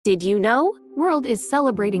Did you know? World is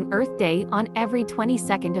celebrating Earth Day on every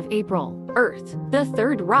 22nd of April. Earth, the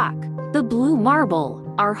third rock, the blue marble,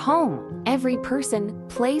 our home, every person,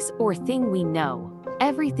 place, or thing we know,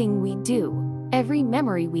 everything we do, every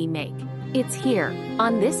memory we make. It's here,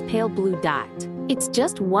 on this pale blue dot. It's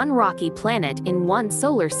just one rocky planet in one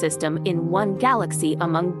solar system in one galaxy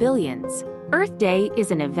among billions. Earth Day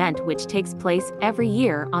is an event which takes place every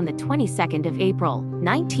year on the 22nd of April.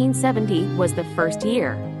 1970 was the first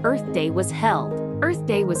year Earth Day was held. Earth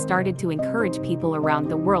Day was started to encourage people around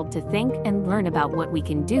the world to think and learn about what we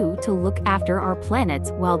can do to look after our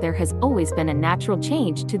planets while there has always been a natural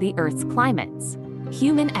change to the Earth's climates.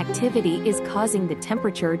 Human activity is causing the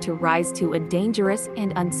temperature to rise to a dangerous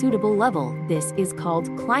and unsuitable level. This is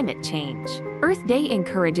called climate change. Earth Day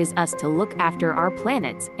encourages us to look after our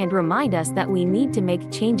planets and remind us that we need to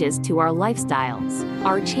make changes to our lifestyles.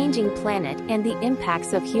 Our changing planet and the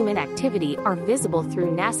impacts of human activity are visible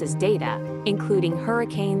through NASA's data, including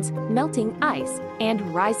hurricanes, melting ice,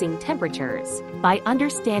 and rising temperatures. By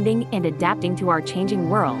understanding and adapting to our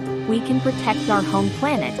changing world, we can protect our home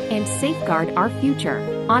planet and safeguard our future.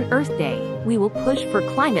 On Earth Day, we will push for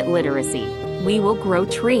climate literacy. We will grow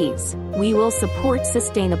trees. We will support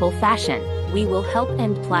sustainable fashion. We will help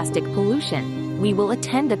end plastic pollution. We will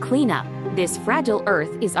attend a cleanup. This fragile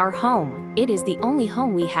Earth is our home. It is the only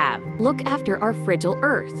home we have. Look after our fragile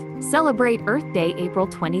Earth. Celebrate Earth Day April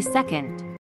 22nd.